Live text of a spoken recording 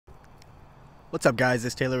What's up guys,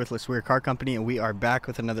 it's Taylor with LeSueur Car Company and we are back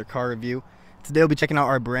with another car review. Today we'll be checking out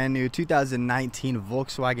our brand new 2019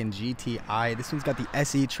 Volkswagen GTI. This one's got the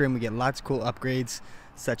SE trim. We get lots of cool upgrades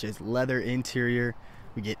such as leather interior,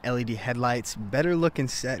 we get LED headlights, better looking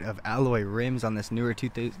set of alloy rims on this newer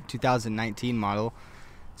 2019 model.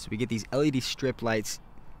 So we get these LED strip lights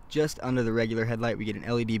just under the regular headlight. We get an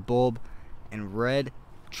LED bulb and red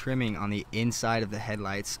trimming on the inside of the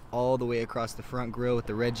headlights all the way across the front grille with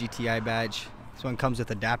the red GTI badge. This one comes with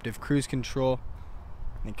adaptive cruise control.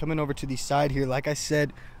 And coming over to the side here, like I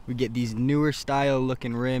said, we get these newer style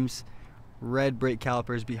looking rims, red brake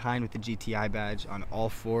calipers behind with the GTI badge on all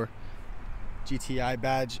four. GTI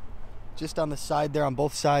badge just on the side there on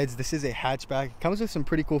both sides. This is a hatchback. It comes with some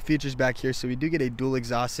pretty cool features back here. So we do get a dual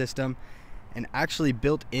exhaust system, and actually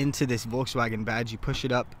built into this Volkswagen badge, you push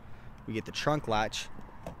it up, we get the trunk latch,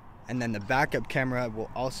 and then the backup camera will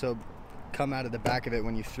also come out of the back of it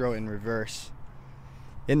when you throw it in reverse.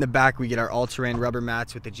 In the back we get our all-terrain rubber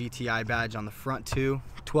mats with the GTI badge on the front too.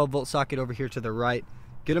 12-volt socket over here to the right.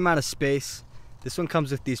 Good amount of space. This one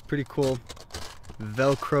comes with these pretty cool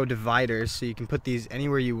Velcro dividers, so you can put these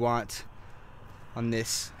anywhere you want on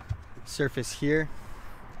this surface here.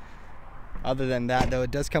 Other than that though,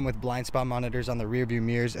 it does come with blind spot monitors on the rear view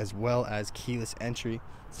mirrors as well as keyless entry.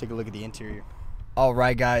 Let's take a look at the interior.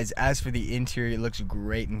 Alright guys, as for the interior, it looks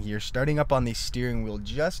great in here. Starting up on the steering wheel,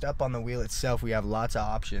 just up on the wheel itself, we have lots of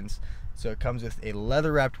options. So it comes with a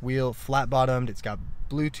leather wrapped wheel, flat bottomed. It's got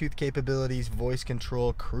Bluetooth capabilities, voice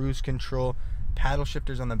control, cruise control, paddle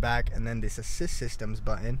shifters on the back, and then this assist systems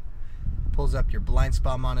button pulls up your blind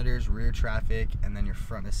spot monitors, rear traffic, and then your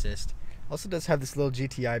front assist. Also does have this little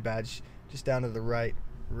GTI badge just down to the right,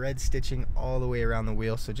 red stitching all the way around the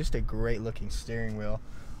wheel. So just a great looking steering wheel.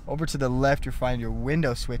 Over to the left you'll find your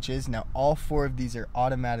window switches. Now all four of these are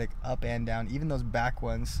automatic up and down, even those back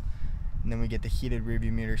ones. And then we get the heated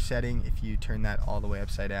rearview mirror setting if you turn that all the way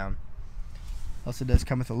upside down. Also does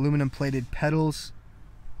come with aluminum plated pedals.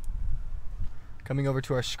 Coming over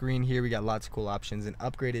to our screen here, we got lots of cool options. An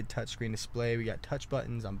upgraded touchscreen display. We got touch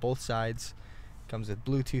buttons on both sides. Comes with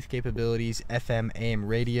Bluetooth capabilities, FM, AM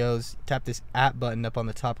radios. Tap this app button up on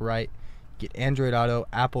the top right. Get Android Auto,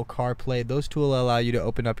 Apple CarPlay. Those two will allow you to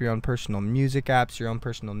open up your own personal music apps, your own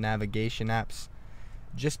personal navigation apps.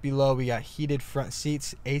 Just below we got heated front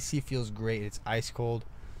seats. AC feels great, it's ice cold.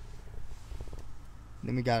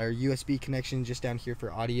 Then we got our USB connection just down here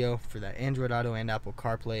for audio for that Android Auto and Apple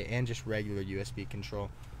CarPlay, and just regular USB control.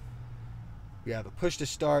 We have a push to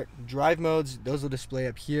start, drive modes, those will display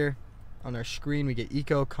up here. On our screen we get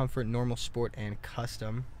Eco, Comfort, Normal, Sport, and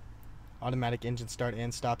Custom. Automatic engine start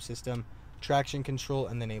and stop system, traction control,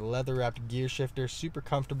 and then a leather wrapped gear shifter. Super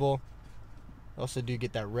comfortable. Also do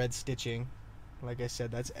get that red stitching. Like I said,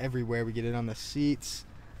 that's everywhere. We get it on the seats,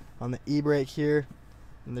 on the e-brake here,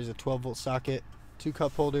 and there's a 12-volt socket, 2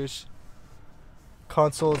 cup holders.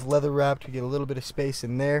 Console is leather wrapped. We get a little bit of space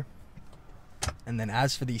in there. And then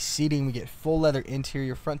as for the seating, we get full leather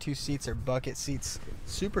interior. Front 2 seats are bucket seats.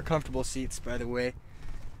 Super comfortable seats, by the way.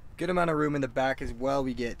 Good amount of room in the back as well.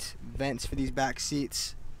 We get vents for these back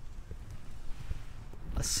seats.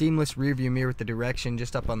 A seamless rear view mirror with the direction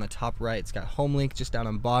just up on the top right. It's got home link just down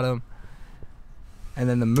on bottom. And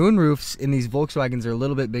then the moonroofs in these Volkswagens are a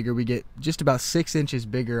little bit bigger. We get just about 6 inches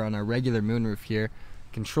bigger on our regular moonroof here.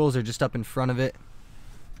 Controls are just up in front of it.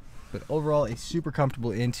 But overall, a super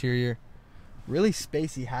comfortable interior. Really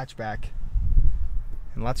spacey hatchback.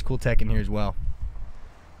 And lots of cool tech in here as well.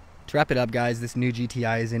 To wrap it up guys, this new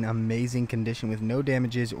GTI is in amazing condition with no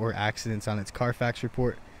damages or accidents on its Carfax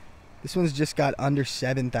report. This one's just got under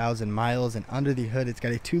 7,000 miles, and under the hood it's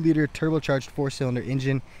got a 2-liter turbocharged 4-cylinder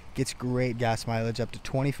engine. Gets great gas mileage, up to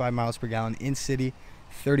 25 miles per gallon in city,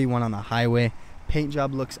 31 on the highway. Paint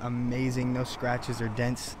job looks amazing, no scratches or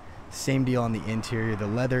dents. Same deal on the interior. The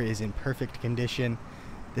leather is in perfect condition.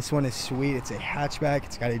 This one is sweet. It's a hatchback.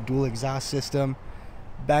 It's got a dual exhaust system.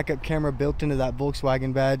 Backup camera built into that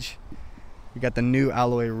Volkswagen badge. We got the new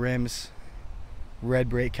alloy rims, red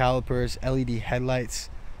brake calipers, LED headlights.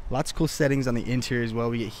 Lots of cool settings on the interior as well.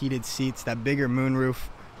 We get heated seats, that bigger moonroof,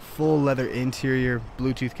 full leather interior,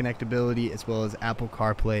 Bluetooth connectability, as well as Apple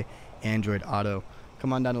CarPlay, Android Auto.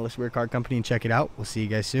 Come on down to LeSueur Car Company and check it out. We'll see you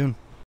guys soon.